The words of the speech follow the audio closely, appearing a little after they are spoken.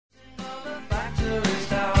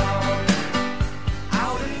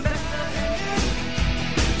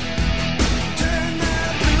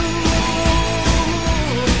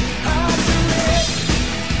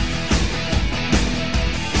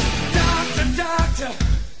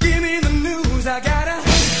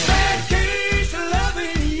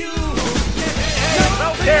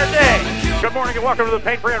Good morning and welcome to the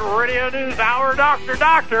Patriot Radio News Hour.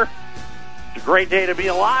 Doctor. It's a great day to be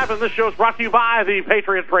alive, and this show is brought to you by the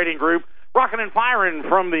Patriot Trading Group, rocking and firing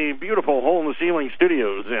from the beautiful hole-in-the-ceiling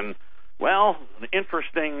studios in, well, an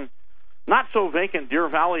interesting, not-so-vacant Deer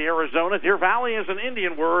Valley, Arizona. Deer Valley is an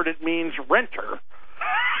Indian word. It means renter.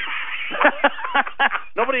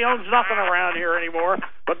 Nobody owns nothing around here anymore.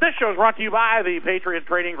 But this show is brought to you by the Patriot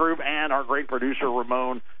Trading Group, and our great producer,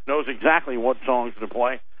 Ramon, knows exactly what songs to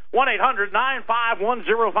play.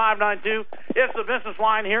 1-800-951-0592 is the business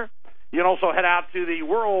line here. You can also head out to the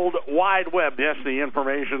World Wide Web, yes, the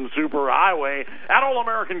information superhighway, at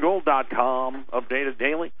allamericangold.com, updated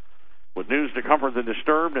daily with news to comfort the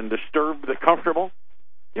disturbed and disturb the comfortable.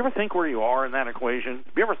 You ever think where you are in that equation?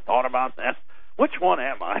 Have you ever thought about that? Which one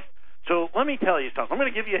am I? So let me tell you something. I'm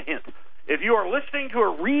going to give you a hint. If you are listening to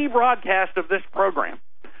a rebroadcast of this program,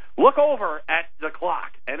 look over at the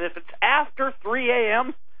clock, and if it's after 3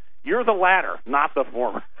 a.m., you're the latter, not the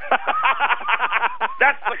former.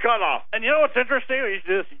 That's the cutoff. And you know what's interesting?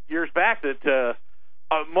 Just years back that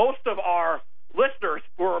most of our listeners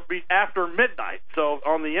were after midnight, so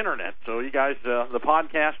on the internet. So you guys, the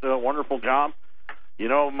podcast, do a wonderful job. You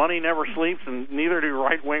know, money never sleeps, and neither do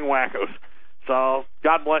right-wing wackos. So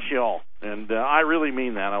God bless you all. And I really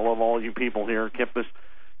mean that. I love all you people here. Kept this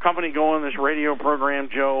company going, this radio program,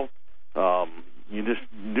 Joe. You just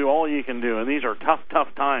do all you can do. And these are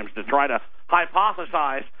tough times to try to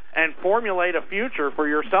hypothesize and formulate a future for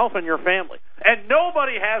yourself and your family. And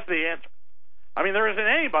nobody has the answer. I mean, there isn't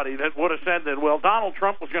anybody that would have said that, well, Donald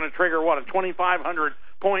Trump was going to trigger, a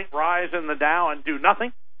 2,500-point rise in the Dow and do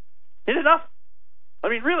nothing? He did nothing. I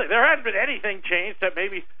mean, really, there hadn't been anything changed that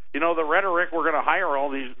maybe, the rhetoric, we're going to hire all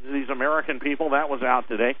these American people, that was out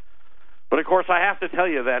today. But, of course, I have to tell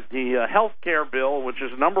you that the health care bill, which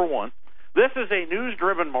is number one, this is a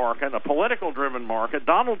news-driven market, a political-driven market.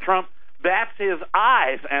 Donald Trump bats his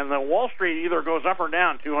eyes, and the Wall Street either goes up or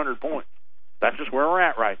down 200 points. That's just where we're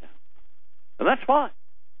at right now. And that's fine.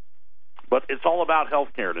 But it's all about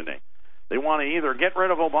health care today. They want to either get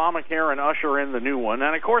rid of Obamacare and usher in the new one.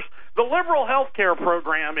 And, of course, the liberal health care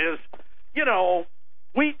program is,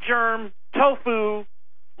 wheat germ, tofu,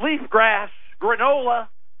 leaf grass, granola.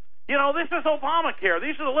 This is Obamacare.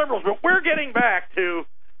 These are the liberals. But we're getting back to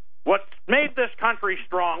what made this country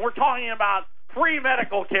strong. We're talking about free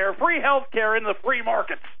medical care, free health care in the free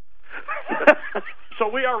markets. So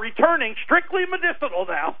we are returning strictly medicinal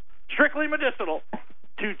now,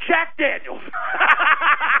 to Jack Daniels.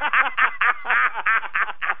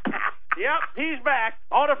 Yep, he's back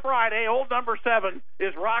on a Friday. Old number 7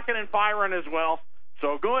 is rocking and firing as well.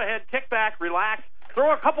 So go ahead, kick back, relax,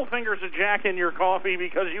 throw a couple fingers of Jack in your coffee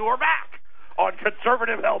because you are back on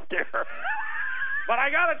conservative health care. But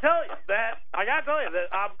I got to tell you that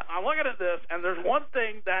I'm looking at this, and there's one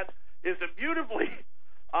thing that is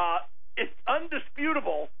it's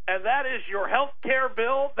undisputable, and that is your health care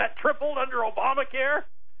bill that tripled under Obamacare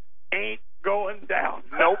ain't going down.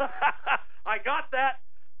 Nope. I got that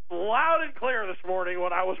loud and clear this morning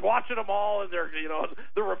when I was watching them all, and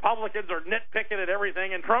the Republicans are nitpicking at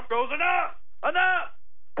everything, and Trump goes, enough,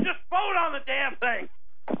 just vote on the damn thing.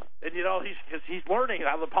 And he's learning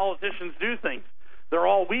how the politicians do things. They're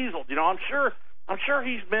all weaseled. I'm sure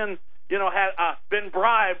he's been been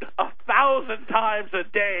bribed 1,000 times a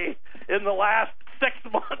day in the last 6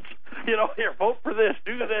 months. Here, vote for this,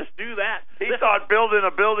 do that. He thought building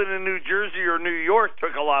a building in New Jersey or New York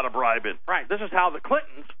took a lot of bribing. Right. This is how the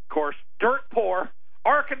Clintons, of course, dirt poor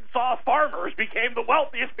Arkansas farmers became the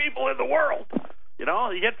wealthiest people in the world. You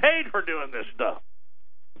get paid for doing this stuff.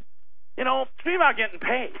 Speaking about getting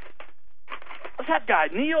paid, what's that guy,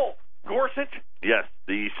 Neil Gorsuch? Yes,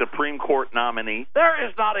 the Supreme Court nominee. There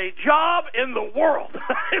is not a job in the world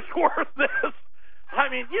that's worth this. I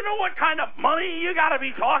mean, you know what kind of money you got to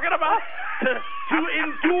be talking about to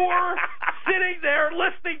endure sitting there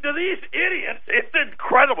listening to these idiots? It's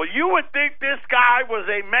incredible. You would think this guy was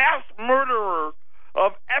a mass murderer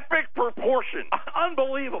of epic proportions.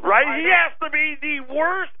 Unbelievable. Right? He has to be the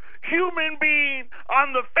worst human being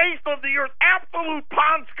on the face of the earth. Absolute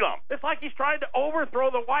pond scum. It's like he's trying to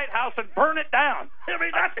overthrow the White House and burn it down. I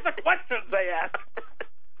mean, that's the questions they ask.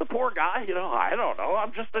 The poor guy, I don't know.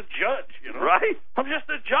 I'm just a judge, Right? I'm just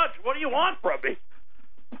a judge. What do you want from me?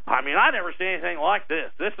 I mean, I never seen anything like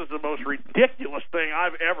this. This is the most ridiculous thing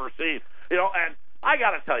I've ever seen. And I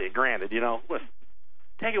got to tell you, granted, listen,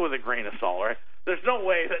 take it with a grain of salt, right? There's no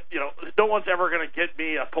way that, no one's ever going to get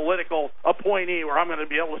me a political appointee where I'm going to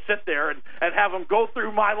be able to sit there and have them go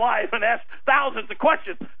through my life and ask thousands of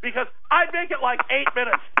questions, because I'd make it like 8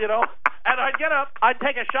 minutes, And I'd get up, I'd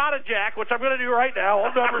take a shot of Jack, which I'm going to do right now,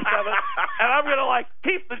 old number 7, and I'm going to,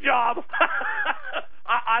 keep the job.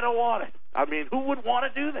 I don't want it. I mean, who would want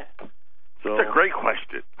to do that? So, That's a great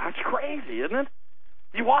question. That's crazy, isn't it?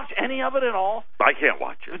 You watch any of it at all? I can't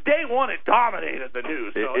watch it. Day one, it dominated the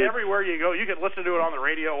news. So everywhere you go, you can listen to it on the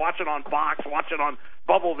radio, watch it on Fox, watch it on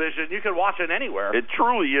Bubble Vision. You can watch it anywhere. It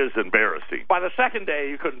truly is embarrassing. By the second day,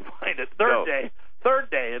 you couldn't find it. Third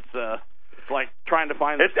day, it's like trying to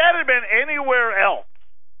find. If that had been anywhere else,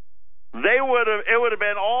 it would have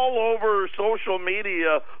been all over social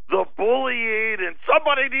media, the bullying, and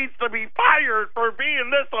somebody needs to be fired for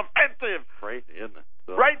being this offensive. Crazy, isn't it?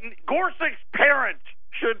 So. Right? Gorsuch's parents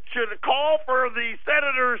should call for the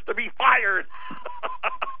senators to be fired.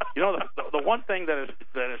 You know, the one thing that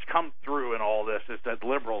has come through in all this is that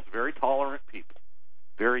liberals, very tolerant people,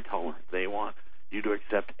 very tolerant. They want you to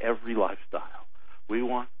accept every lifestyle. We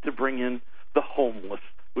want to bring in the homeless.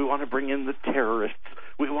 We want to bring in the terrorists.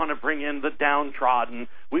 We want to bring in the downtrodden.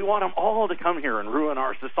 We want them all to come here and ruin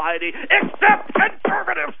our society, except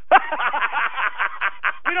conservatives.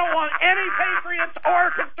 We don't want any patriots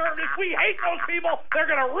or conservatives. We hate those people. They're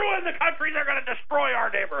going to ruin the country. They're going to destroy our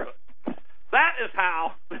neighborhood. That is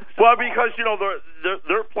how. Well, because,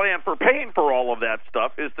 their plan for paying for all of that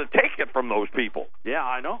stuff is to take it from those people. Yeah,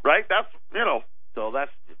 I know. Right? That's. So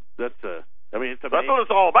that's I mean, it's that's what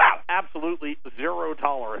it's all about. Absolutely zero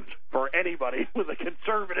tolerance for anybody with a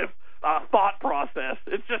conservative thought process.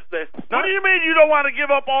 It's just that. What do you mean you don't want to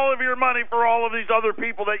give up all of your money for all of these other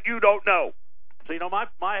people that you don't know? So,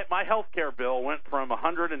 my health care bill went from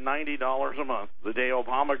 $190 a month the day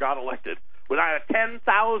Obama got elected without a $10,000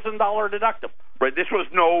 deductible. Right, this was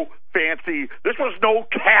no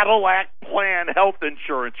Cadillac plan health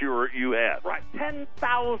insurance you had. Right,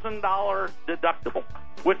 $10,000 deductible.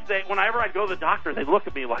 Which whenever I go to the doctor, they look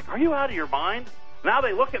at me like, "Are you out of your mind?" Now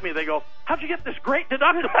they look at me, they go, "How'd you get this great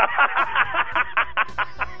deductible?"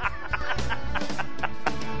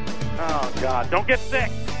 Oh God, don't get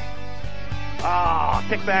sick.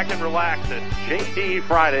 Kick back and relax. It JD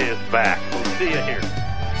Friday is back. We'll see you here.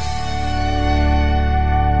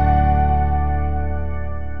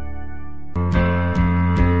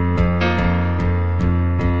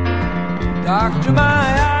 Doctor, my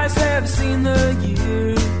eyes have seen the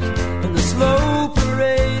years and the slow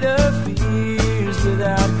parade of fears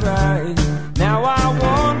without crying. Now I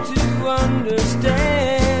want to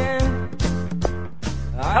understand.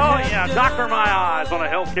 Oh, yeah, Dr. My Eyes on a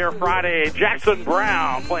Healthcare Friday. Jackson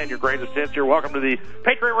Brown playing your greatest hits. You're welcome to the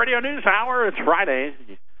Patriot Radio News Hour. It's Friday,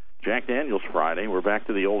 Jack Daniels Friday. We're back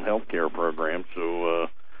to the old healthcare program, so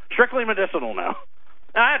strictly medicinal now.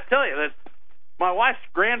 Now, I have to tell you that my wife's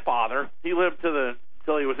grandfather, he lived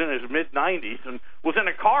till he was in his mid-90s and was in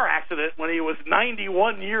a car accident when he was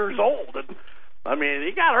 91 years old. And, I mean,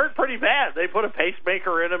 he got hurt pretty bad. They put a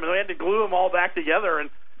pacemaker in him, and they had to glue him all back together. And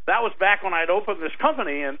that was back when I'd opened this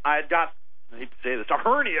company, and I had got, I hate to say this, a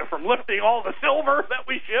hernia from lifting all the silver that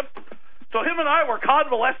we shipped. So him and I were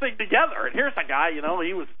convalescing together. And here's a guy,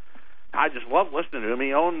 I just love listening to him.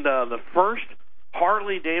 He owned the first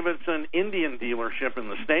Harley-Davidson Indian dealership in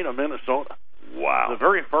the state of Minnesota. Wow. The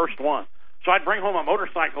very first one. So I'd bring home a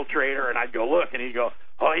motorcycle trader, and I'd go look, and he'd go,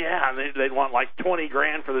 "Oh, yeah," and they'd want like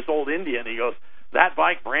 $20,000 for this old Indian. He goes, "That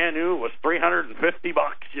bike, brand new, was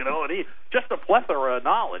 $350, and he just a plethora of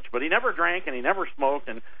knowledge. But he never drank, and he never smoked,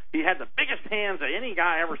 and he had the biggest hands of any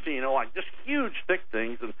guy I ever seen, like just huge, thick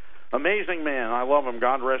things, and amazing man. I love him,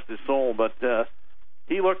 God rest his soul. But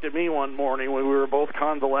he looked at me one morning when we were both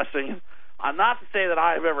convalescing. I'm not to say that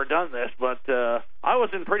I have ever done this, but I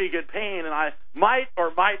was in pretty good pain, and I might or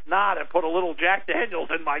might not have put a little Jack Daniels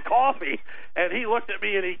in my coffee. And he looked at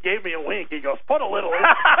me, and he gave me a wink. He goes, "Put a little in."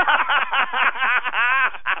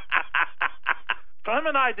 So him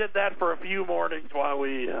and I did that for a few mornings while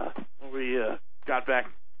we got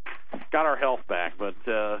our health back. But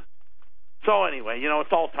so anyway,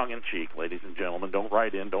 it's all tongue-in-cheek, ladies and gentlemen. Don't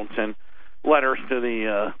write in. Don't send letters to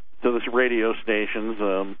the radio stations.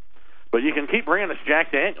 But you can keep bringing us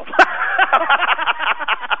Jack Daniels.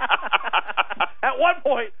 At one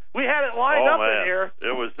point, we had it lined up in here.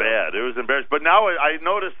 It was bad. It was embarrassing. But now I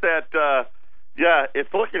noticed that,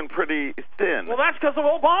 it's looking pretty thin. Well, that's because of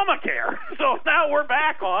Obamacare. So now we're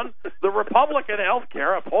back on the Republican health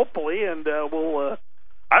care, hopefully, and we'll...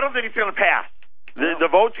 I don't think it's going to pass. The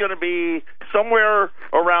vote's going to be somewhere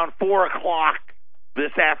around 4 o'clock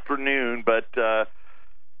this afternoon, but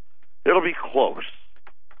it'll be close.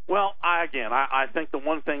 Well, I think the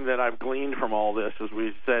one thing that I've gleaned from all this is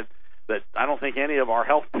we said that I don't think any of our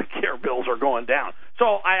health care bills are going down.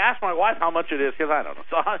 So I asked my wife how much it is because I don't know.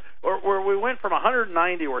 So we went from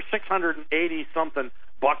 190 or 680 something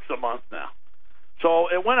a month now. So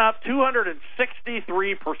it went up 263%.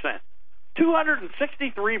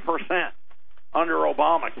 263% under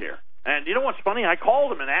Obamacare. And you know what's funny? I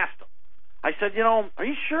called him and asked him. I said, are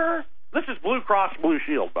you sure? This is Blue Cross Blue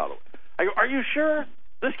Shield, by the way. I go, are you sure?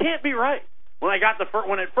 This can't be right. When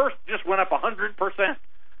it first just went up 100%.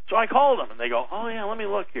 So I called them, and they go, oh, yeah, let me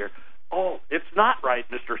look here. Oh, it's not right,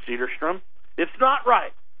 Mr. Cedarstrom. It's not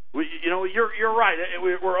right. You're right.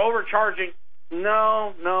 We're overcharging.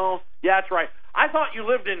 No. Yeah, that's right. I thought you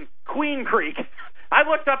lived in Queen Creek. I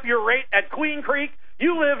looked up your rate at Queen Creek.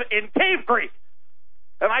 You live in Cave Creek.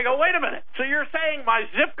 And I go, wait a minute. So you're saying my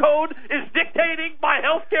zip code is dictating my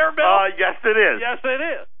health care bill? Yes, it is. Yes, it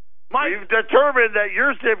is. We've determined that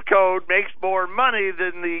your zip code makes more money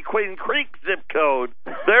than the Queen Creek zip code.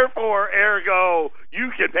 Therefore, ergo,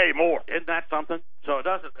 you can pay more. Isn't that something? So it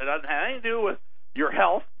doesn't have anything to do with your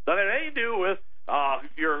health. Doesn't have anything to do with how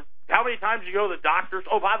many times you go to the doctors.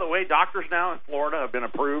 Oh, by the way, doctors now in Florida have been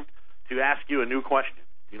approved to ask you a new question.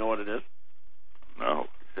 You know what it is? No.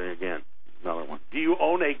 Say again. Another one. Do you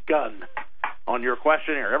own a gun? On your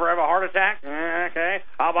questionnaire. Ever have a heart attack? Okay.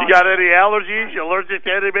 How about you got any allergies? You allergic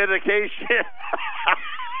to any medication?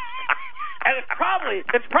 And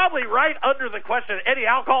it's probably right under the question, any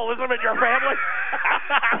alcoholism in your family?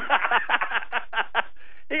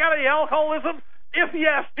 You got any alcoholism? If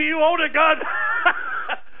yes, do you own a gun?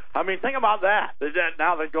 I mean, think about that.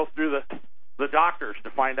 Now they go through the doctors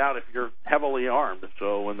to find out if you're heavily armed.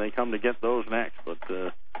 So when they come to get those next, but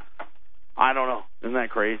I don't know. Isn't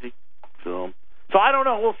that crazy? So I don't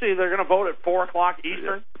know. We'll see. They're going to vote at 4 o'clock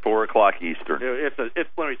Eastern. 4 o'clock Eastern.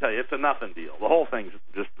 Let me tell you, it's a nothing deal. The whole thing's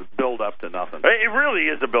just a build up to nothing. It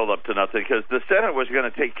really is a build up to nothing because the Senate was going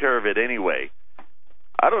to take care of it anyway.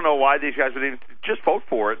 I don't know why these guys would even just vote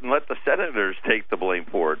for it and let the senators take the blame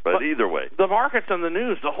for it. But either way, the markets and the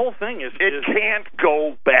news, the whole thing is can't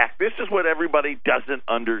go back. This is what everybody doesn't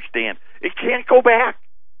understand. It can't go back.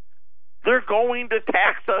 They're going to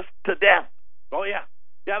tax us to death. Oh yeah,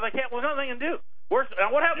 they can't. Well, nothing they can do. What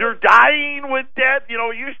happened? You're dying with debt. It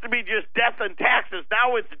used to be just death and taxes.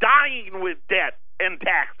 Now it's dying with debt and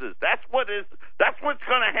taxes. That's what's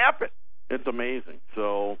going to happen. It's amazing.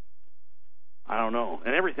 So I don't know.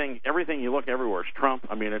 And everything you look everywhere is Trump.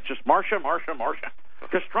 I mean, it's just Marsha.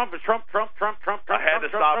 Because Trump is Trump. I had to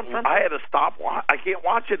stop. I can't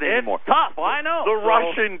watch it anymore. It's tough. I know. The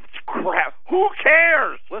Russian crap. Who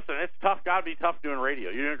cares? Listen, it's tough. Got to be tough doing radio.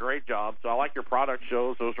 You're doing a great job. So I like your product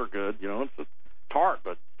shows. Those are good. It's hard,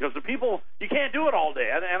 but because the people, you can't do it all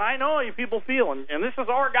day. And I know how you people feel. And this is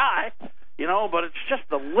our guy. But it's just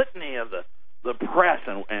the litany of the press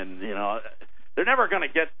and they're never going to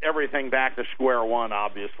get everything back to square one,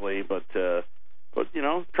 obviously. But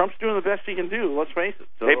Trump's doing the best he can do. Let's face it.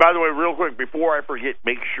 So, hey, by the way, real quick, before I forget,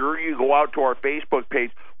 make sure you go out to our Facebook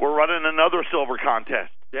page. We're running another silver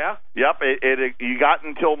contest. Yeah? Yep. You got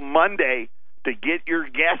until Monday to get your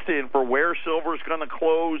guess in for where silver is going to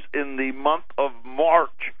close in the month of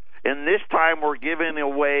March. And this time we're giving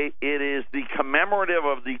away, it is the commemorative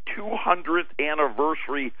of the 200th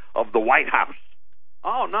anniversary of the White House.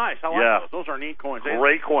 Oh, nice. I like those. Those are neat coins.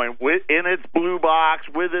 Great coin. In its blue box,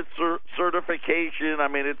 with its certification. I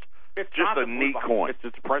mean, it's just a neat coin. It's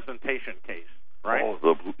its presentation case, right? Oh,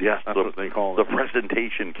 that's what they call it. The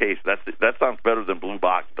presentation case. That sounds better than blue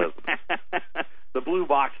box, doesn't it? The blue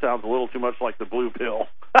box sounds a little too much like the blue pill.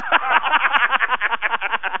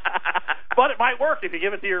 But it might work if you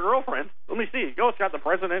give it to your girlfriend. Let me see. It's got the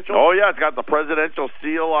presidential. Oh, yeah, it's got the presidential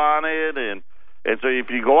seal on it. And so if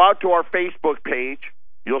you go out to our Facebook page,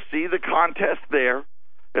 you'll see the contest there.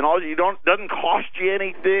 And doesn't cost you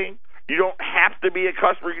anything. You don't have to be a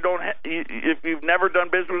customer. If you've never done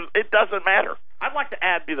business, it doesn't matter. I'd like to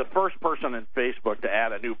be the first person in Facebook to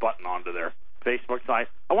add a new button onto their Facebook site.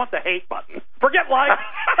 I want the hate button. Forget like.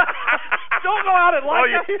 Don't go out and like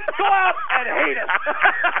it. Go out and hate it.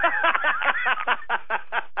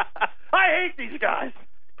 I hate these guys.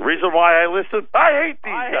 The reason why I listen, I hate these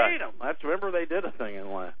guys. I hate them. Remember they did a thing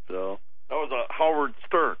in last. So that was a Howard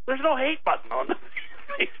Stern. There's no hate button on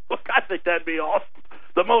Facebook. I think that'd be awesome.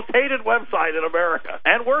 The most hated website in America,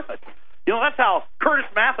 and worth it. That's how Curtis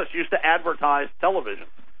Mathis used to advertise television.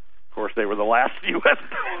 Of course, they were the last U.S.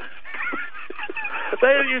 They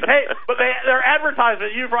didn't use hate, but their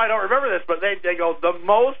advertisement, you probably don't remember this, but they go, the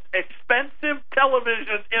most expensive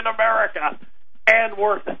television in America and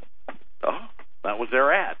worth it. Oh, that was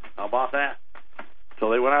their ad. How about that? So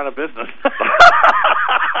they went out of business.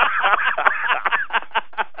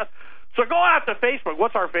 So go out to Facebook.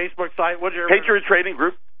 What's our Facebook site? What's your Patriot Trading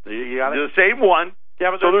Group? You got it? The same one.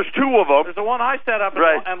 Yeah, but so there's two of them. There's the one I set up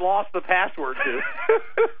and lost the password to.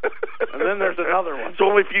 And then there's another one.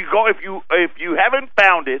 So if you haven't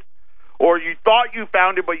found it, or you thought you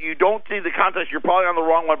found it, but you don't see the contest, you're probably on the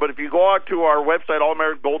wrong one. But if you go out to our website,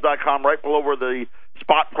 allamericangold.com, right below where the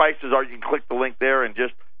spot prices are, you can click the link there and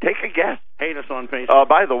just take a guess. Hate us on Facebook.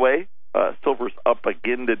 By the way, silver's up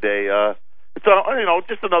again today. It's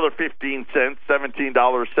just another 15 cents,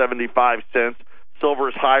 $17.75.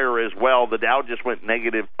 Silver's higher as well. The Dow just went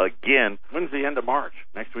negative again. When's the end of March?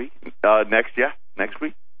 Next week? Next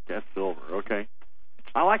week. Yes, silver. Okay.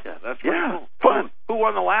 I like that. That's pretty cool. Fun. Who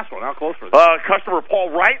won the last one? How close was it? Customer Paul,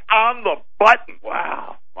 right on the button.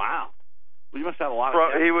 Wow. Well, you must have a lot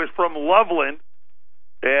of He was from Loveland,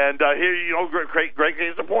 and great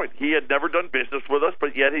case in point. He had never done business with us,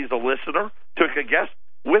 but yet he's a listener. Took a guess.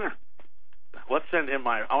 Winner. Let's send him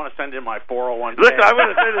I want to send him my 401k. Listen, I'm going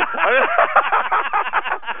to say this.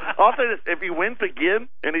 I'll say this. If he wins again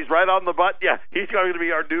and he's right on the button, he's going to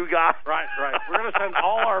be our new guy. Right. We're going to send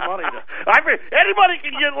all our money to... anybody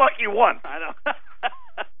can get lucky once. I know.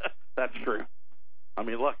 That's true. I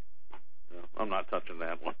mean, look, I'm not touching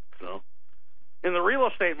that one. So, in the real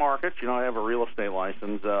estate markets, I have a real estate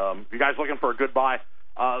license. If you guys looking for a good buy,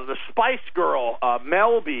 the Spice Girl,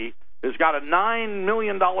 Melby, has got a $9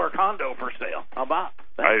 million condo for sale. How about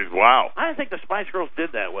that? Wow. I didn't think the Spice Girls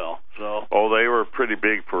did that well. So. Oh, they were pretty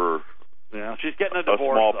big for... Yeah, she's getting a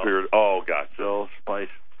divorce. A small period. Oh, gotcha. So, Spice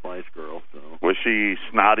Girl. So. Was she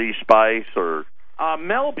Snotty Spice or...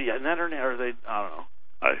 Melby, I don't know.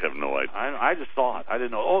 I have no idea. I just saw it. I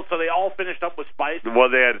didn't know. Oh, so they all finished up with Spice? Well,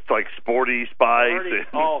 they had Sporty Spice.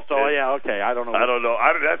 Okay. I don't know. I don't know.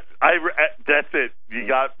 That's it. You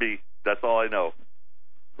got me. That's all I know.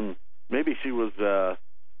 Maybe she was the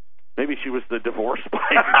divorce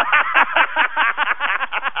Spice.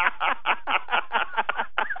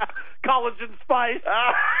 Collagen Spice.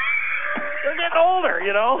 They're getting older,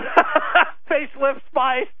 Facelift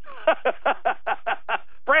Spice.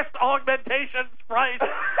 Breast augmentation Spice.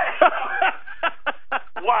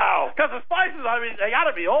 Wow. Because the Spices, they got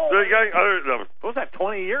to be old. What was that,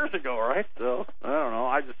 20 years ago, right? So, I don't know.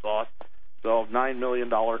 I just saw it. So, $9 million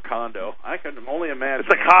condo. I can only imagine.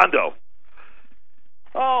 It's a condo.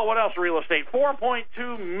 Oh, what else? Real estate.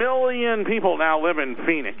 4.2 million people now live in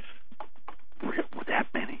Phoenix. With that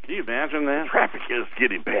many? Can you imagine that? Traffic is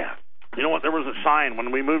getting bad. You know what? There was a sign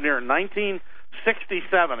when we moved here in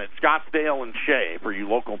 1967 at Scottsdale and Shea, for you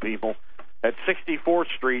local people. At 64th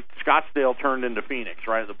Street, Scottsdale turned into Phoenix,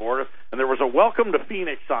 right at the border. And there was a Welcome to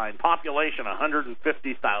Phoenix sign, population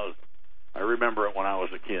 150,000. I remember it when I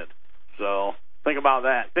was a kid. So think about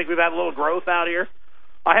that. Think we've had a little growth out here?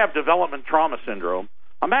 I have development trauma syndrome.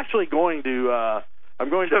 I'm actually going to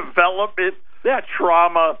development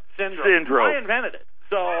trauma syndrome. I invented it.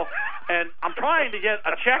 So, and I'm trying to get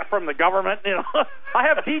a check from the government. I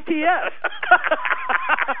have DTS.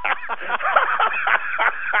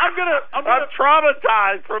 I'm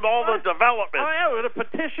traumatized from all the development. I'm going to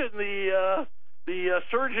petition the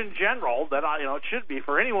Surgeon General that it should be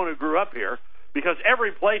for anyone who grew up here, because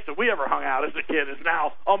every place that we ever hung out as a kid is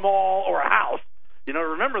now a mall or a house.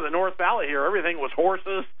 Remember the North Valley here? Everything was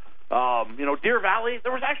horses. Deer Valley,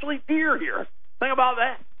 there was actually deer here. Think about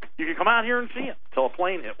that. You could come out here and see it until a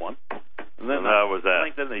plane hit one. And then that was that. I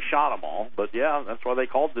think then they shot them all. But, yeah, that's why they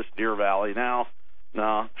called this Deer Valley. Now,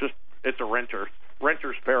 no, it's a renter's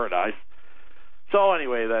paradise. So,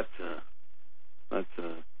 anyway, that's it.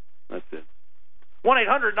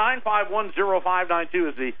 1-800-951-0592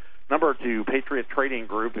 is the number to Patriot Trading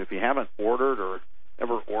Group. If you haven't ordered or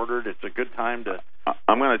ever ordered, it's a good time to...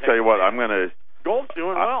 I'm going to tell you what, Gold's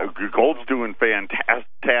doing well. Gold's doing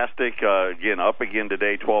fantastic. Again, up again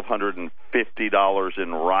today, $1,250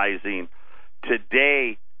 and rising.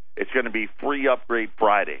 Today, it's going to be free upgrade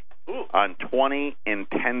Friday. Ooh. On $20 and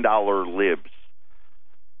 $10 libs.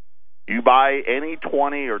 You buy any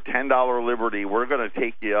 $20 or $10 Liberty, we're going to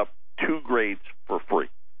take you up 2 grades for free.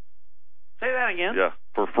 Say that again? Yeah,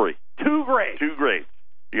 for free. 2 grades? 2 grades.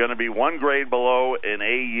 You're going to be 1 grade below an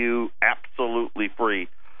AU, absolutely free.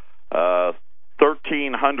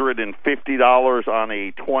 $1,350 on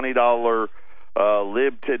a $20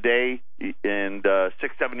 lib today, and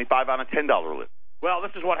 $675 on a $10 lib. Well,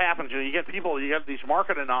 this is what happens. You get these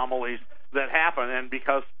market anomalies that happen, and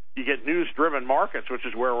because you get news-driven markets, which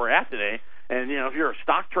is where we're at today, and if you're a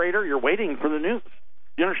stock trader, you're waiting for the news.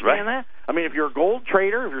 You understand that? I mean, if you're a gold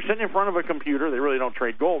trader, if you're sitting in front of a computer, they really don't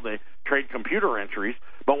trade gold, they trade computer entries.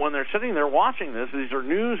 But when they're sitting there watching this, these are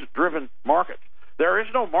news-driven markets. There is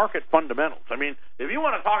no market fundamentals. I mean, if you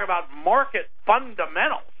want to talk about market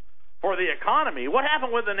fundamentals for the economy, what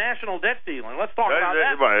happened with the national debt ceiling? Let's talk about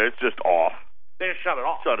that. It's just off. They just shut it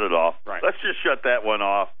off. Shut it off. Right. Let's just shut that one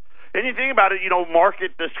off. And you think about it,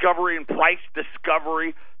 market discovery and price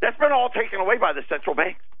discovery, that's been all taken away by the central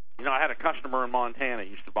banks. I had a customer in Montana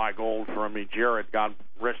used to buy gold from me, Jared, God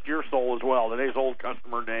rest your soul as well. Today's old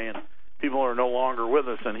customer day, and people are no longer with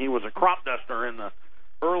us, and he was a crop duster in the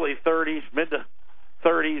early 30s, mid to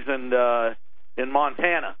 30s, and in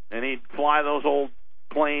Montana, and he'd fly those old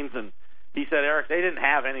planes, and he said, Eric, they didn't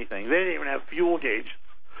have anything. They didn't even have fuel gauges.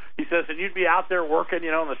 He says, and you'd be out there working,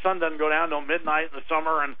 and the sun doesn't go down till midnight in the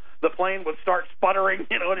summer, and the plane would start sputtering,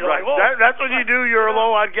 and you're right. like, oh. That's what you do. You're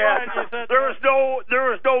low on gas. Right, said, there was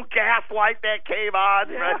no gas light that came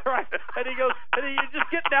on. Yeah, right. And he goes, and you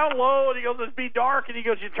just get down low, and he goes, it'd be dark, and he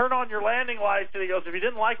goes, you turn on your landing lights, and he goes, if you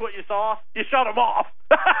didn't like what you saw, you shut them off.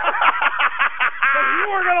 You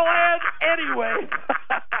were going to land anyway.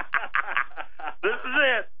 This is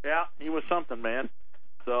it. Yeah, he was something, man.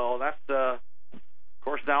 So that's, of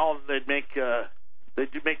course, now they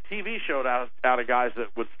do make TV shows out of guys that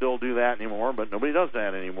would still do that anymore, but nobody does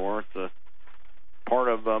that anymore. It's a part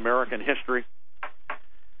of American history.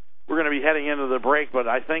 We're going to be heading into the break, but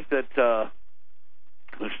I think that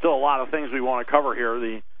there's still a lot of things we want to cover here.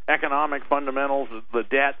 The economic fundamentals, the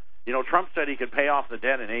debt. Trump said he could pay off the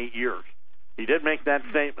debt in 8 years. He did make that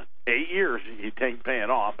statement. 8 years he'd take paying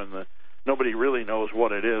off, and nobody really knows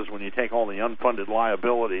what it is when you take all the unfunded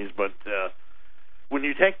liabilities. But when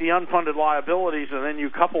you take the unfunded liabilities and then you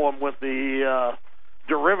couple them with the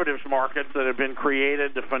derivatives markets that have been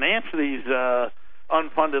created to finance these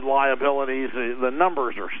unfunded liabilities, the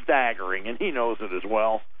numbers are staggering, and he knows it as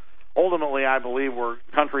well. Ultimately, I believe our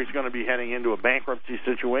country's going to be heading into a bankruptcy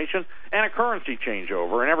situation and a currency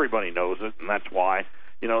changeover, and everybody knows it, and that's why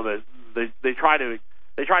that they try to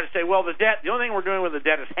say, well, the debt. The only thing we're doing with the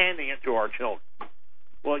debt is handing it to our children.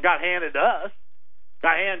 Well, it got handed to us.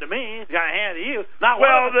 Got handed to me. It got handed to you.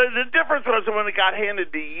 The difference was when it got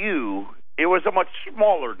handed to you, it was a much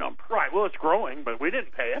smaller number. Right. Well, it's growing, but we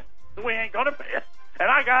didn't pay it. We ain't going to pay it. And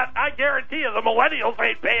I guarantee you the millennials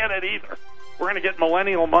ain't paying it either. We're going to get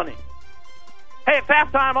millennial money. Hey, it's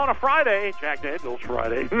halftime on a Friday. Jack Daniels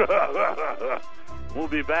Friday. We'll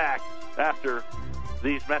be back after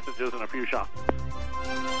these messages in a few shots.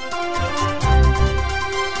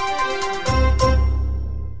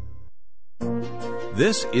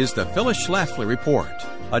 This is the Phyllis Schlafly Report,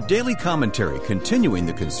 a daily commentary continuing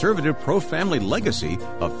the conservative pro-family legacy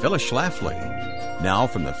of Phyllis Schlafly. Now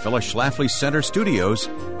from the Phyllis Schlafly Center studios,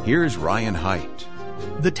 here's Ryan Haidt.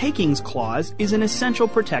 The Takings Clause is an essential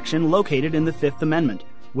protection located in the Fifth Amendment,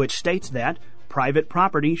 which states that private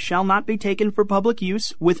property shall not be taken for public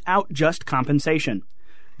use without just compensation.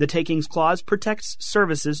 The Takings Clause protects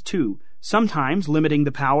services too, sometimes limiting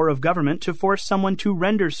the power of government to force someone to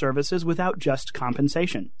render services without just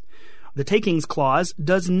compensation. The Takings Clause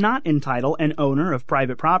does not entitle an owner of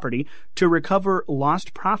private property to recover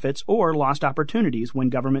lost profits or lost opportunities when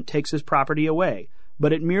government takes his property away,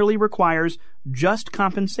 but it merely requires just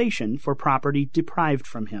compensation for property deprived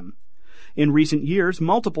from him. In recent years,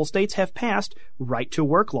 multiple states have passed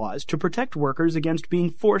right-to-work laws to protect workers against being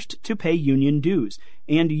forced to pay union dues,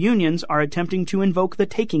 and unions are attempting to invoke the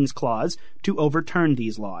Takings Clause to overturn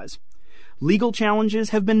these laws. Legal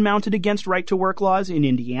challenges have been mounted against right-to-work laws in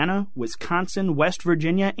Indiana, Wisconsin, West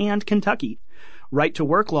Virginia, and Kentucky.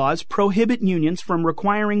 Right-to-work laws prohibit unions from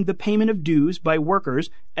requiring the payment of dues by workers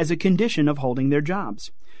as a condition of holding their jobs.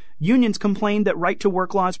 Unions complain that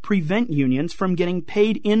right-to-work laws prevent unions from getting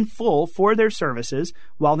paid in full for their services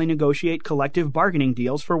while they negotiate collective bargaining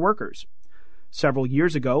deals for workers. Several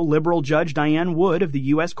years ago, liberal Judge Diane Wood of the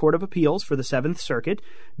U.S. Court of Appeals for the Seventh Circuit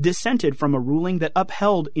dissented from a ruling that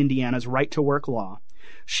upheld Indiana's right-to-work law.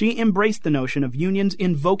 She embraced the notion of unions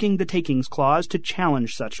invoking the Takings Clause to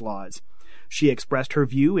challenge such laws. She expressed her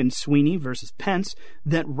view in Sweeney v. Pence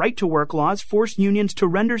that right-to-work laws force unions to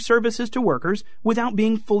render services to workers without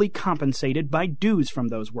being fully compensated by dues from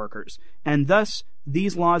those workers, and thus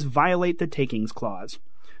these laws violate the Takings Clause.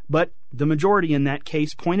 But the majority in that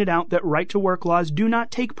case pointed out that right-to-work laws do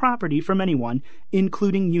not take property from anyone,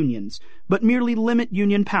 including unions, but merely limit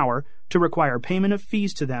union power to require payment of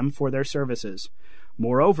fees to them for their services.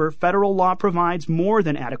 Moreover, federal law provides more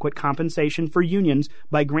than adequate compensation for unions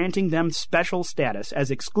by granting them special status as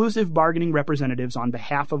exclusive bargaining representatives on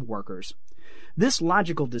behalf of workers. This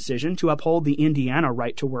logical decision to uphold the Indiana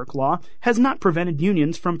right-to-work law has not prevented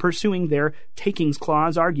unions from pursuing their Takings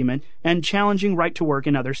Clause argument and challenging right-to-work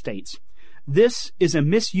in other states. This is a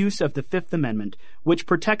misuse of the Fifth Amendment, which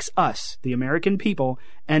protects us, the American people,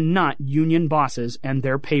 and not union bosses and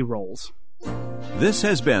their payrolls. This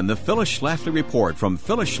has been the Phyllis Schlafly Report from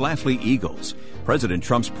Phyllis Schlafly Eagles. President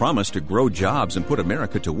Trump's promise to grow jobs and put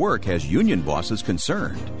America to work has union bosses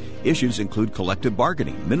concerned. Issues include collective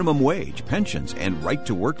bargaining, minimum wage, pensions, and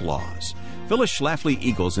right-to-work laws. Phyllis Schlafly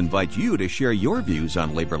Eagles invite you to share your views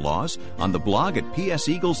on labor laws on the blog at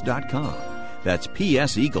pseagles.com. That's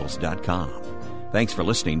pseagles.com. Thanks for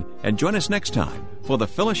listening, and join us next time for the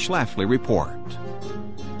Phyllis Schlafly Report.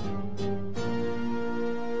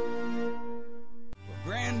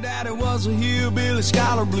 Granddaddy was a hillbilly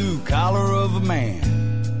scholar, blue collar of a man.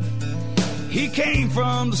 He came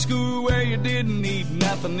from the school where you didn't need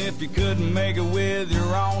nothing if you couldn't make it with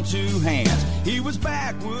your own two hands. He was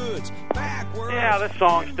backwards. Yeah, this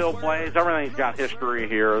song still plays. Everything's got history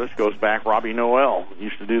here. This goes back. Robbie Noel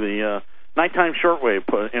used to do the nighttime shortwave,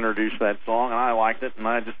 introduced that song, and I liked it, and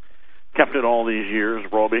I just kept it all these years.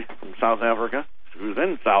 Robbie from South Africa, who's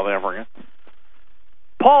in South Africa.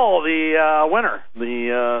 Paul, the winner,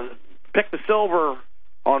 Pick the Silver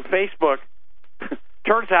on Facebook,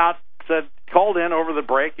 turns out, called in over the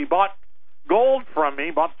break. He bought gold from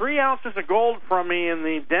me, bought 3 ounces of gold from me in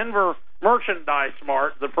the Denver Merchandise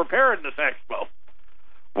Mart, the Preparedness Expo.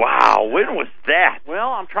 Wow, when was that? Well,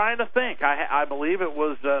 I'm trying to think. I believe it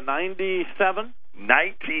was 97.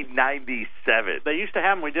 1997. They used to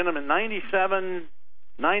have them. We did them in 97,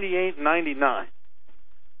 98, and 99.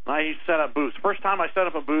 I used to set up booths. First time I set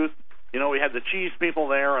up a booth, we had the cheese people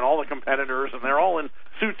there and all the competitors, and they're all in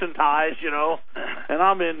suits and ties, and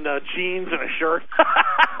I'm in jeans and a shirt.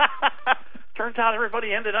 Turns out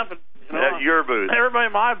everybody ended up at your booth. Everybody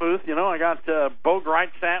in my booth, I got Bo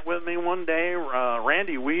Greit sat with me one day,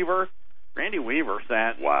 Randy Weaver. Randy Weaver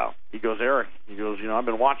sat. Wow. He goes, Eric, I've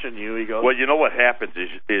been watching you. He goes, well, what happens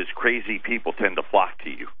is crazy people tend to flock to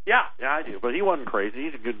you. Yeah, I do. But he wasn't crazy.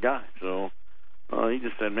 He's a good guy. So he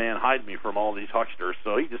just said, man, hide me from all these hucksters.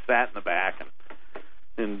 So he just sat in the back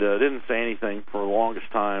and didn't say anything for the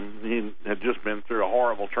longest time. He had just been through a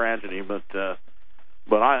horrible tragedy, but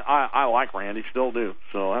I like Randy, still do.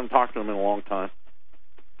 So I haven't talked to him in a long time.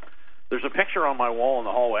 There's a picture on my wall in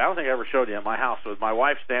the hallway. I don't think I ever showed you at my house with my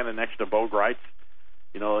wife standing next to Bo Greit.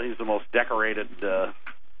 He's the most decorated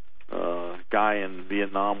guy in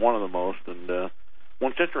Vietnam, one of the most. And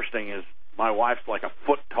what's interesting is my wife's like a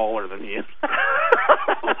foot taller than he is.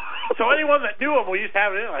 So anyone that knew him, we used to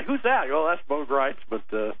have it in, like, who's that? Well, that's Bo Greit. But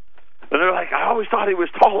and they're like, I always thought he was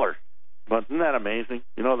taller. But isn't that amazing?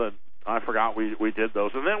 That I forgot we did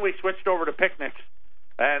those. And then we switched over to picnics,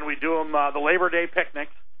 and we do them the Labor Day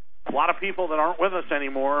picnics. A lot of people that aren't with us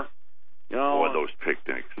anymore. Boy, those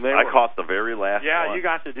picnics. I caught the very last one. Yeah, you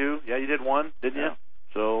got to do. Yeah, you did one, didn't you?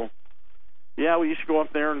 So, yeah, we used to go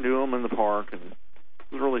up there and do them in the park, and it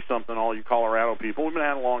was really something, all you Colorado people. We've been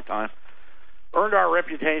at it a long time. Earned our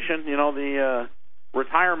reputation. The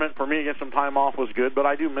retirement for me to get some time off was good, but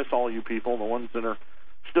I do miss all you people, the ones that are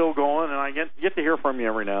still going, and I get to hear from you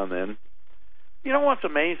every now and then. You know what's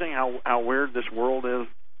amazing, how weird this world is?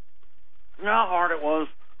 You know how hard it was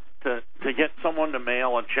to get someone to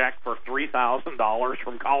mail a check for $3,000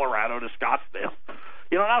 from Colorado to Scottsdale.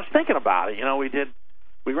 And I was thinking about it.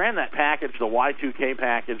 We ran that package, the Y2K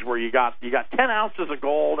package, where you got 10 ounces of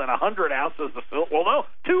gold and 100 ounces of silver. Well, no,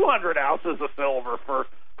 200 ounces of silver for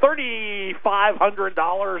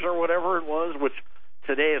 $3,500 or whatever it was, which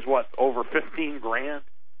today is over $15,000.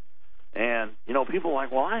 And people are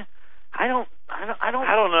like, well, I don't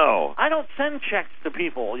know. I don't send checks to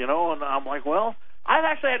people, and I'm like, well, I've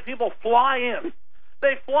actually had people fly in.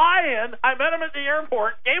 They fly in. I met them at the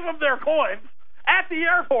airport, gave them their coins at the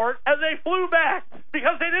airport, and they flew back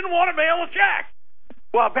because they didn't want to mail a check.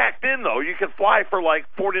 Well, back then, though, you could fly for like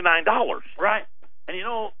 $49. Right. And,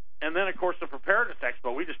 and then, of course, the Preparedness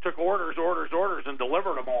Expo, we just took orders, and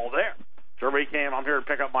delivered them all there. So everybody came, I'm here to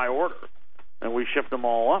pick up my order, and we shipped them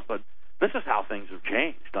all up. But this is how things have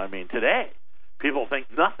changed. I mean, today, people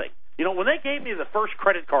think nothing. When they gave me the first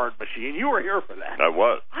credit card machine, you were here for that. I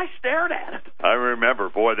was. I stared at it. I remember.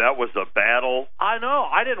 Boy, that was a battle. I know.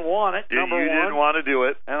 I didn't want it, number one. You didn't want to do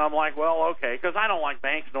it. And I'm like, well, okay, because I don't like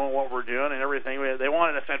banks knowing what we're doing and everything. They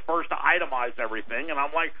wanted us at first to itemize everything. And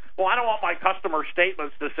I'm like, well, I don't want my customer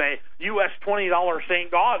statements to say U.S. $20 St.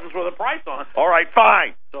 Gaudens with a price on it. All right,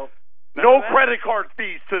 fine. So no credit card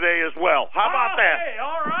fees today as well. How about that? Hey,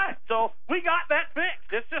 all right. So we got that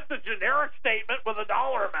fixed. It's just a generic statement with a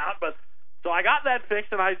dollar amount, but so I got that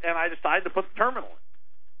fixed, and I decided to put the terminal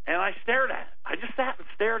in. And I stared at it. I just sat and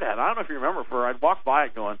stared at it. I don't know if you remember, I'd walked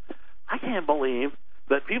by it going, I can't believe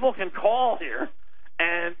that people can call here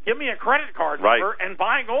and give me a credit card number and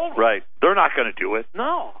buy gold. Right. They're not going to do it.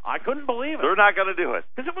 No, I couldn't believe it. They're not going to do it.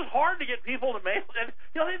 Because it was hard to get people to mail. And,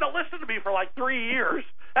 they had to listen to me for like 3 years.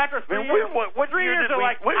 After 3 Man, years, what 3 year years did are we,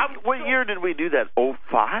 like, what year did we do that?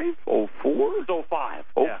 05? 04? It was 05.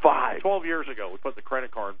 05. 12 years ago, we put the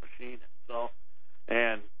credit card machine in. So,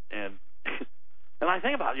 and and I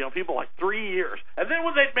think about it, people like 3 years. And then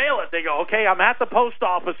when they mail it, they go, okay, I'm at the post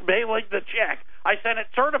office mailing the check. I sent it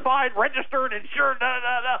certified, registered, insured,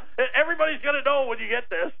 Everybody's going to know when you get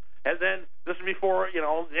this. And then this is before,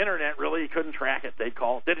 the internet really, you couldn't track it. They'd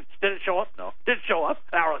call. Did it show up? No. Did it show up?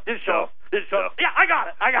 No. Did it show up? Did it show up? Yeah, I got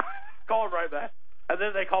it. Call them right back. And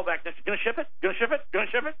then they call back. Going to ship it? Going to ship it? Going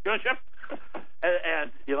to ship it? Going to ship it?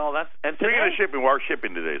 And that's. And speaking of shipping, we're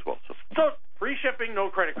shipping today as well. So free shipping, no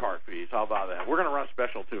credit card fees. How about that? We're going to run a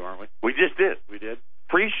special too, aren't we? We just did. We did.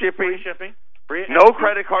 Free shipping. Free shipping. No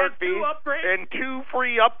credit card fees. 2 upgrades. And 2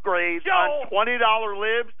 free upgrades on $20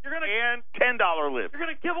 libs and $10 libs. You're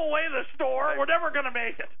going to give away the store. We're never going to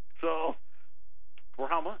make it. So, for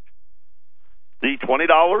how much? The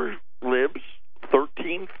 $20 libs,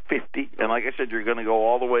 $13.50, and like I said, you're going to go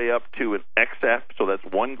all the way up to an XF, so that's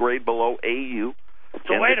 1 grade below AU.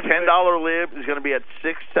 So and wait the a minute. $10 lib is going to be at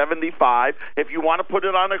 $6.75. If you want to put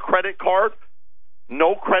it on a credit card,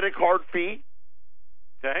 no credit card fee.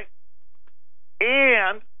 Okay.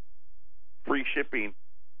 And free shipping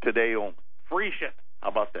today only. Free shipping. How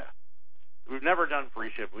about that? We've never done free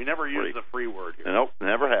shipping. We never use the free word here. Nope,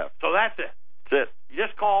 never have. So that's it. That's it. You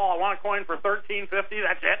just call. I want a coin for $13.50. That's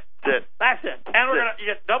it. That's it. That's it. And you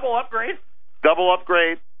get double upgrade. Double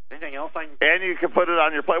upgrade. Anything else I can? And you can put it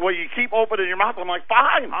on your plate. Well, you keep opening your mouth. I'm like,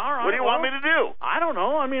 fine. All right. What do you want me to do? I don't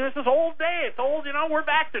know. I mean, this is old day. It's old. We're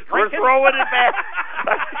back to We're drinking. throwing it back.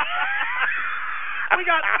 We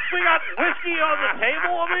got whiskey on the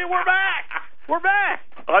table. I mean, we're back. We're back.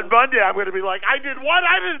 On Monday, I'm going to be like, I did what?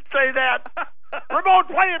 I didn't say that. Remote,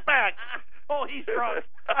 play it back. Oh, he's drunk.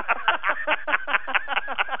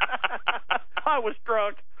 I was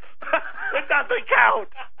drunk. It doesn't count.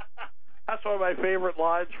 That's one of my favorite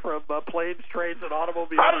lines from Planes, Trains, and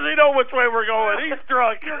Automobiles. How does he know which way we're going? He's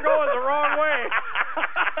drunk. You're going the wrong way.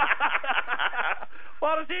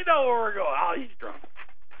 How does he know where we're going? Oh, he's drunk.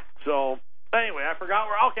 So, anyway, I forgot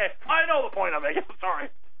where. Okay, I know the point I'm making. Sorry.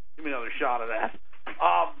 Give me another shot of that.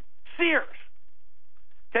 Sears.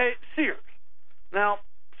 Okay, Sears. Now,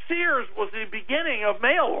 Sears was the beginning of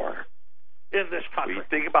mail order in this country. You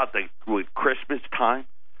think about with Christmas time,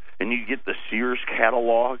 and you get the Sears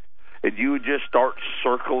catalog, and you would just start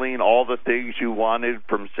circling all the things you wanted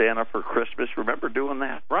from Santa for Christmas. Remember doing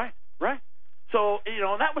that? Right. So,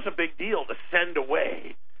 that was a big deal to send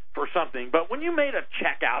away for something. But when you made a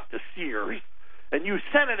check out to Sears and you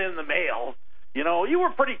sent it in the mail, you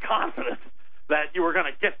were pretty confident that you were going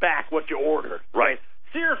to get back what you ordered. Right.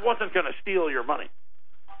 Sears wasn't going to steal your money.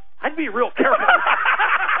 I'd be real careful.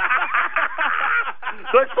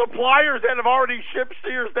 The suppliers that have already shipped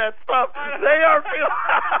Sears that stuff, they are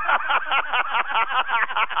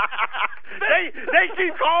they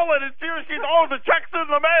keep calling, and Sears keeps, the check's in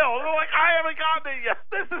the mail. They're like, I haven't gotten it yet.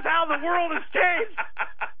 This is how the world has changed.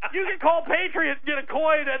 You can call Patriot and get a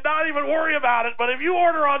coin and not even worry about it, but if you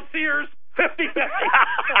order on Sears, 50-50.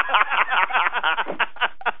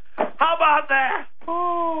 How about that?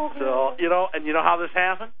 So, and you know how this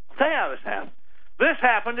happened? Say how this happened. This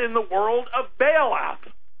happened in the world of bailout.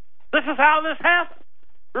 This is how this happened.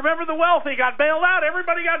 Remember, the wealthy got bailed out.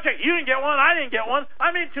 Everybody got a check. You didn't get one. I didn't get one.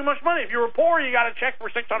 I made too much money. If you were poor, you got a check for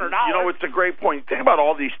 $600. It's a great point. Think about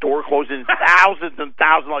all these store closings, thousands and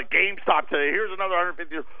thousands, like GameStop today. Here's another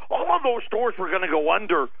 150. All of those stores were going to go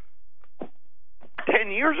under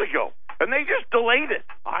 10 years ago. And they just delayed it.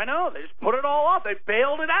 I know. They just put it all off. They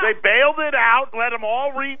bailed it out. They bailed it out, let them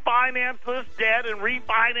all refinance this debt and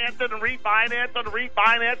refinance it and refinance it and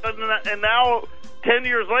refinance it. And now, 10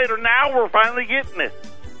 years later, now we're finally getting it.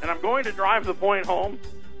 And I'm going to drive the point home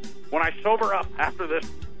when I sober up after this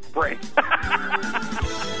break.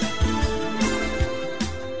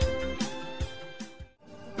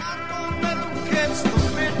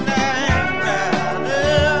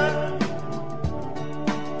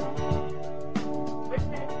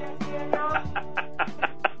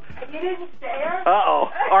 Uh-oh.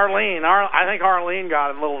 Arlene. I think Arlene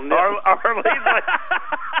got a little nip. Arlene's like,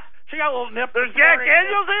 she got a little nip. There's Jack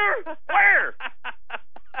Daniels here? Where?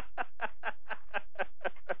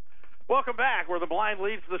 Welcome back, where the blind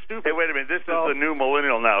leads the stupid. Hey, wait a minute. This is the new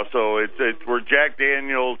millennial now, so it's we're Jack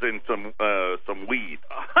Daniels and some weed.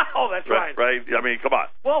 Oh, that's right. Right? I mean, come on.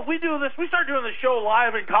 Well, if we do this, we start doing the show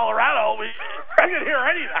live in Colorado, we can hear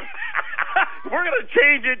anything. We're going to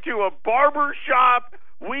change it to a barber shop.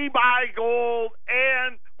 We buy gold,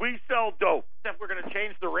 and we sell dope. Except we're going to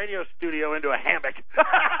change the radio studio into a hammock.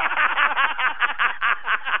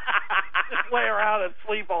 Just lay around down and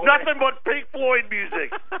sleep all day. Nothing but Pink Floyd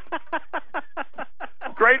music.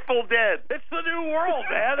 Grateful Dead. It's the new world,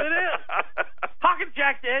 man. It is. How can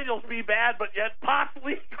Jack Daniels be bad, but yet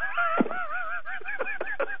possibly?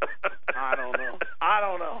 I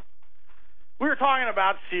don't know. We were talking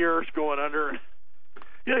about Sears going under.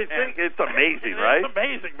 You think it's amazing, right? It's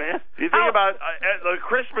amazing, man. You think about at the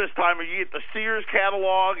Christmas time, you get the Sears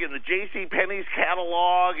catalog and the J.C. Penney's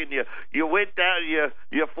catalog, and you went down, you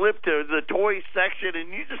flipped to the toy section,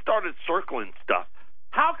 and you just started circling stuff.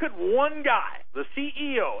 How could one guy, the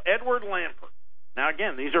CEO, Edward Lampert, now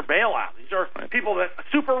again, these are bailouts. These are people that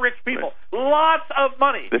super rich people, lots of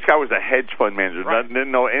money. This guy was a hedge fund manager,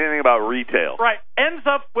 didn't know anything about retail. Right. Ends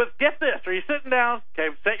up with, get this, are you sitting down?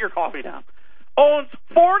 Okay, set your coffee down. Owns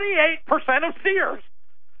 48% of Sears.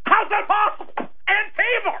 How's that possible? And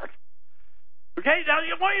Kmart. Okay, now I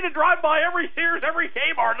want you to drive by every Sears, every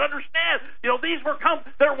Kmart, and understand, these were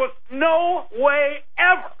there was no way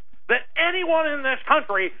ever that anyone in this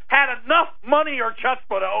country had enough money or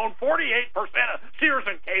chutzpah to own 48% of Sears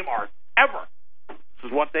and Kmart, ever. This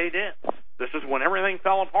is what they did. This is when everything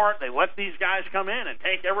fell apart. They let these guys come in and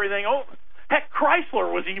take everything over. Heck,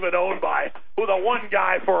 Chrysler was even owned by the one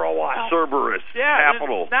guy for a while. Cerberus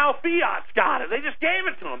Capital. Now Fiat's got it. They just gave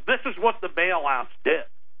it to him. This is what the bailouts did.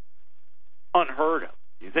 Unheard of.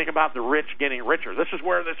 You think about the rich getting richer. This is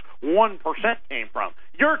where this 1% came from.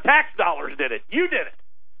 Your tax dollars did it. You did it.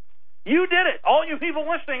 You did it. All you people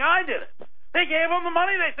listening, I did it. They gave them the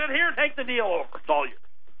money. They said, here, take the deal over. It's all yours.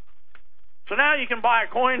 So now you can buy a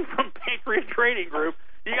coin from Patriot Trading Group.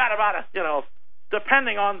 You got about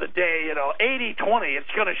depending on the day, 80-20,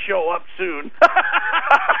 it's going to show up soon.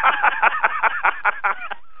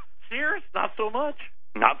 Sears, not so much.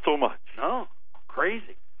 Not so much. No,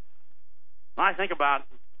 crazy. I think about,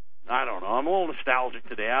 I don't know, I'm a little nostalgic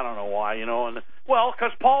today. I don't know why,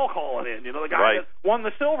 because Paul calling in, the guy that won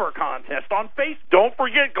the silver contest on Facebook. Don't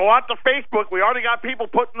forget, go out to Facebook. We already got people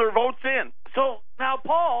putting their votes in. So now,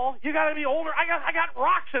 Paul, you got to be older. I got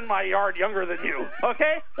rocks in my yard younger than you.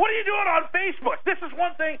 Okay, what are you doing on Facebook? This is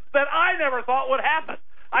one thing that I never thought would happen.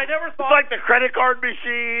 I never thought. It's like the credit card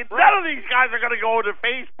machine. Right. None of these guys are going to go to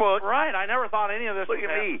Facebook. Right. I never thought any of this. Look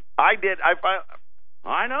at me. I did. I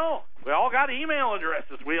know. We all got email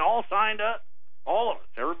addresses. We all signed up. All of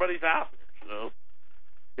us. Everybody's out there. So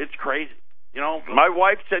it's crazy. My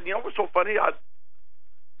wife said, what's so funny?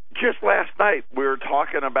 Just last night, we were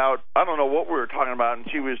talking about, I don't know what we were talking about, and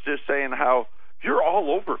she was just saying how you're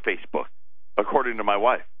all over Facebook, according to my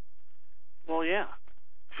wife. Well, yeah.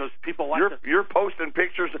 Because people you're posting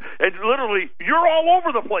pictures, and literally, you're all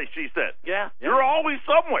over the place, she said. Yeah. You're always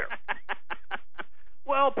somewhere.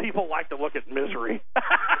 Well, people like to look at misery.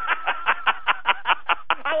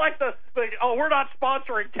 I like the we're not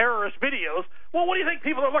sponsoring terrorist videos. Well, what do you think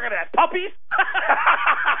people are looking at? Puppies?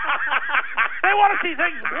 They want to see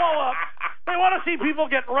things blow up. They want to see people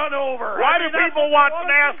get run over. Why do people watch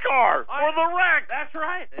NASCAR or the wreck? That's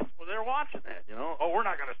right. They're watching that, Oh, we're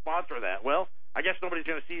not going to sponsor that. Well, I guess nobody's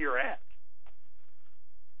going to see your ads.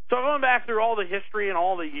 So going back through all the history and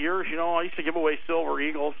all the years, I used to give away Silver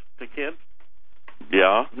Eagles to kids.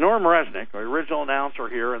 Yeah. Norm Resnick, the original announcer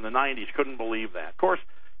here in the 90s, couldn't believe that. Of course,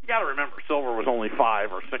 you got to remember, silver was only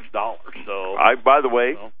 $5 or $6. So, by the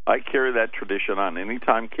way, I carry that tradition on.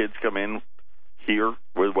 Anytime kids come in here,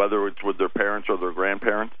 whether it's with their parents or their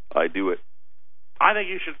grandparents, I do it. I think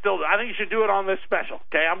you should still do it. I think you should do it on this special.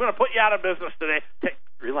 Okay, I'm going to put you out of business today.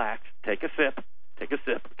 Relax. Take a sip.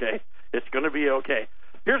 Okay, it's going to be okay.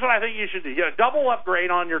 Here's what I think you should do. You get a double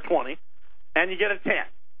upgrade on your 20, and you get a 10.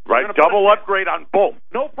 Right, double upgrade on both.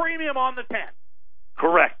 No premium on the 10.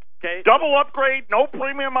 Correct. Okay. Double upgrade, no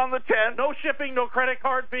premium on the 10. No shipping, no credit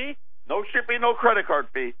card fee. No shipping, no credit card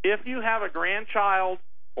fee. If you have a grandchild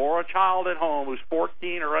or a child at home who's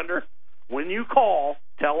 14 or under, when you call,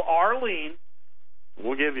 tell Arlene,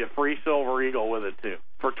 we'll give you a free Silver Eagle with it too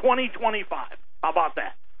for $20.25. How about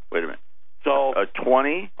that? Wait a minute. So a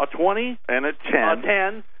 20, and a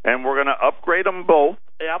 10, and we're going to upgrade them both.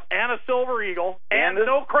 Yep, and a Silver Eagle, and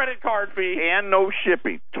no credit card fee, and no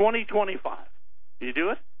shipping. $20.25. You do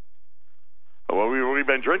it? Well, we've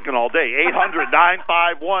been drinking all day.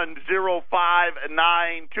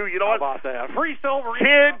 800-951-0592. You know How what? about that? Free Silver Eagle.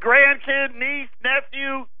 Kid, grandkid, niece,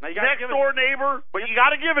 nephew, next door neighbor, but you got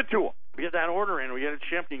to give it to them. We get that order in. We get it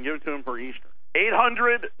shipped. You can give it to them for Easter.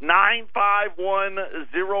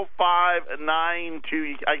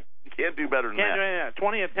 800-951-0592. You can't do better than that. Can't do anything.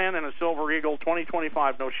 20 and 10 and a Silver Eagle,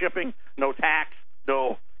 $20.25. No shipping, no tax,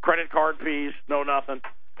 no credit card fees, no nothing,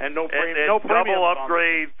 and no premium. No double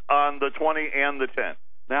upgrades on the 20 and the 10.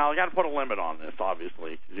 Now, you got to put a limit on this,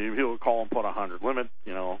 obviously. People call and put 100. Limit,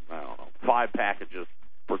 I don't know, 5 packages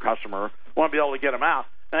per customer. Want to be able to get them out.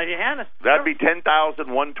 Now, if you had that'd be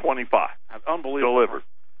 10,125. Unbelievable. Delivered.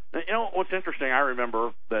 What's interesting, I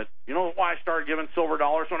remember that, why I started giving silver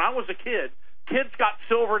dollars? When I was a kid, kids got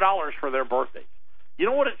silver dollars for their birthdays. You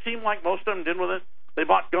know what it seemed like most of them did with it? They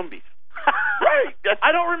bought Gumbies. Right.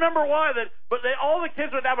 I don't remember why, but all the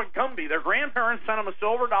kids would have a Gumby. Their grandparents sent them a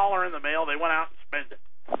silver dollar in the mail. They went out and spent it.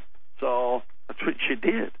 So that's what you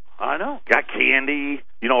did. I know. Got candy.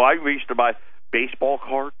 I used to buy baseball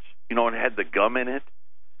cards, and it had the gum in it.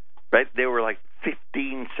 Right? They were like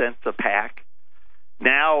 15 cents a pack.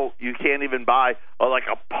 Now you can't even buy like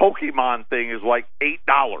a Pokemon thing is like $8.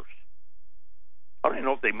 I don't even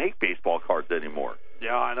know if they make baseball cards anymore.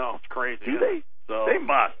 Yeah, I know. It's crazy. Do they? So they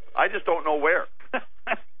must. I just don't know where. So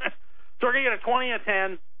we're gonna get a 20, a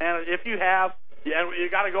 10, and if you have, you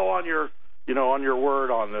got to go on your, on your word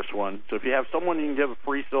on this one. So if you have someone you can give a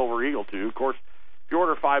free Silver Eagle to, of course, if you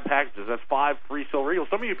order 5 packages, that's 5 free Silver Eagles.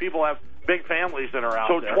 Some of you people have big families that are out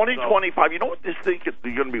there. So 2025, you know what this thing is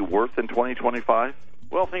going to be worth in 2025?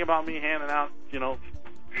 Well, think about me handing out,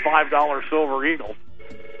 $5 Silver Eagles.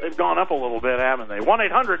 They've gone up a little bit, haven't they?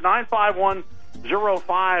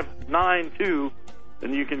 1-800-951-0592,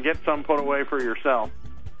 and you can get some put away for yourself.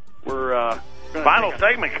 We're final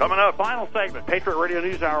segment coming up. Final segment. Patriot Radio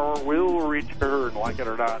News Hour will return, like it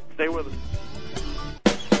or not. Stay with us.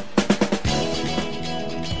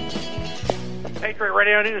 Patriot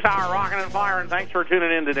Radio News Hour, rocking and firing. Thanks for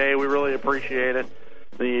tuning in today. We really appreciate it.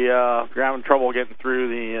 If you're having trouble getting through,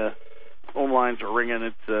 the phone lines are ringing.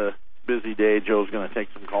 It's a busy day. Joe's going to take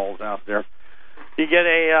some calls out there. You get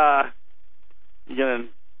an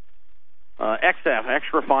XF,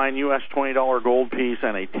 extra fine U.S. $20 gold piece,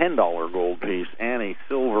 and a $10 gold piece, and a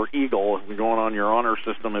Silver Eagle going on your honor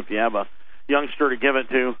system. If you have a youngster to give it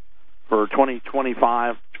to for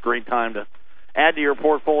 2025, it's a great time to add to your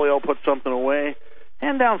portfolio, put something away,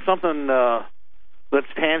 hand down something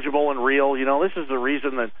that's tangible and real. This is the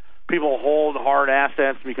reason that people hold hard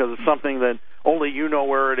assets, because it's something that only you know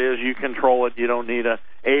where it is. You control it. You don't need an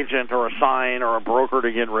agent or a sign or a broker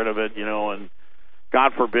to get rid of it, and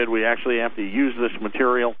God forbid we actually have to use this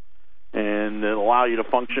material and it'll allow you to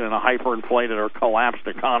function in a hyperinflated or collapsed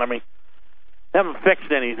economy. Haven't fixed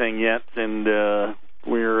anything yet, and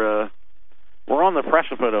we're on the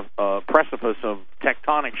precipice of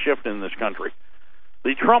tectonic shift in this country.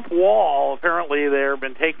 The Trump wall, apparently they've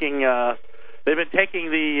been taking the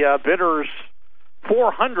bidders,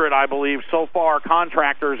 400, I believe, so far.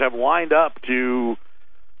 Contractors have lined up to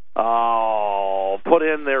put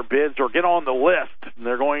in their bids or get on the list. And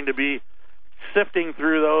they're going to be sifting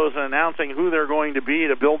through those and announcing who they're going to be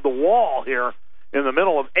to build the wall here in the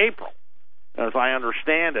middle of April, as I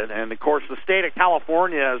understand it. And, of course, the state of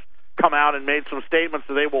California has come out and made some statements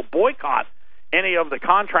that they will boycott any of the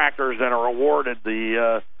contractors that are awarded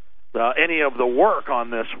any of the work on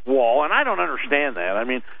this wall. And I don't understand that. I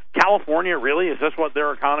mean, California, really? Is this what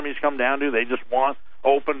their economies come down to? They just want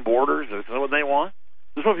open borders? Is that what they want?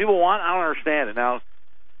 Is this what people want? I don't understand it. Now,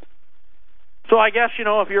 so I guess,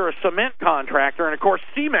 if you're a cement contractor, and of course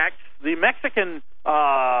CEMEX, the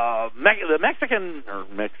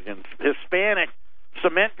Hispanic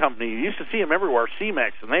cement company, you used to see them everywhere,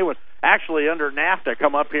 CEMEX, and they would actually, under NAFTA,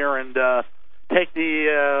 come up here and take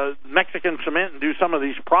the Mexican cement and do some of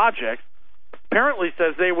these projects. Apparently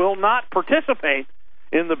says they will not participate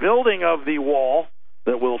in the building of the wall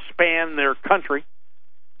that will span their country.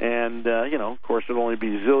 And, of course, it'll only be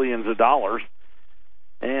zillions of dollars.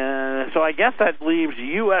 And so I guess that leaves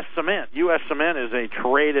U.S. Cement. U.S. Cement is a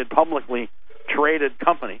publicly traded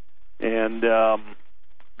company. And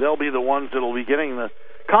they'll be the ones that will be getting the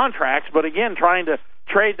contracts. But, again, trying to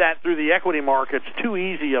trade that through the equity market's too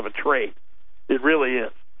easy of a trade. It really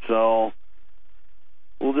is. So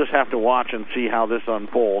we'll just have to watch and see how this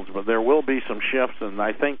unfolds. But there will be some shifts, and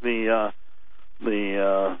I think the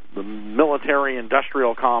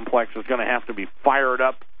military-industrial complex is going to have to be fired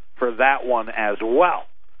up for that one as well.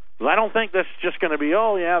 I don't think this is just going to be,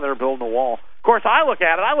 they're building a wall. Of course, I look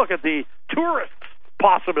at the tourist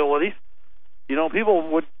possibilities.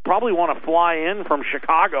 People would probably want to fly in from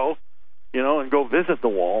Chicago, and go visit the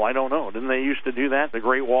wall. I don't know. Didn't they used to do that? The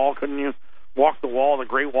Great Wall, couldn't you walk the wall, the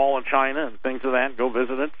Great Wall in China and things of that and go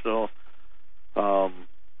visit it? So, of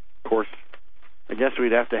course, I guess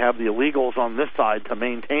we'd have to have the illegals on this side to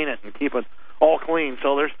maintain it and keep it all clean.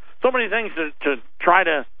 So there's so many things to try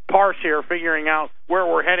to parse here, figuring out where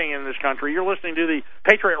we're heading in this country. You're listening to the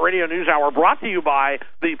Patriot Radio News Hour, brought to you by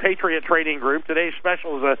the Patriot Trading Group. Today's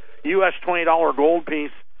special is a U.S. $20 gold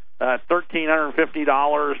piece,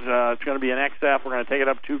 $1,350. It's going to be an XF. We're going to take it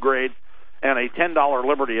up 2 grades, and a $10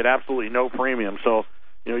 Liberty at absolutely no premium. So,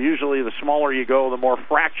 usually the smaller you go, the more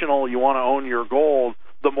fractional you want to own your gold,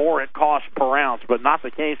 the more it costs per ounce, but not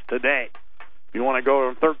the case today. If you want to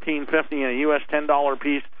go to $1,350 in a U.S. $10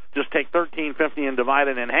 piece, just take $1,350 and divide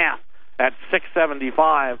it in half at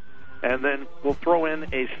 $675, and then we'll throw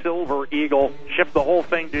in a Silver Eagle, ship the whole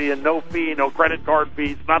thing to you, no fee, no credit card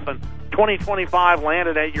fees, nothing. 2025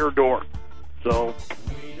 landed at your door. So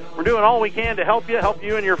we're doing all we can to help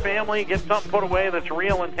you and your family get something put away that's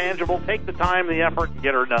real and tangible. Take the time, the effort, and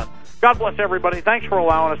get her done. God bless everybody. Thanks for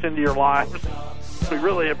allowing us into your lives. We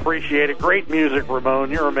really appreciate it. Great music,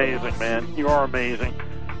 Ramon. You're amazing, man. You are amazing.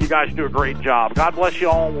 You guys do a great job. God bless you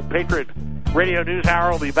all. Patriot Radio News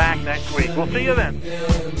Hour will be back next week. We'll see you then.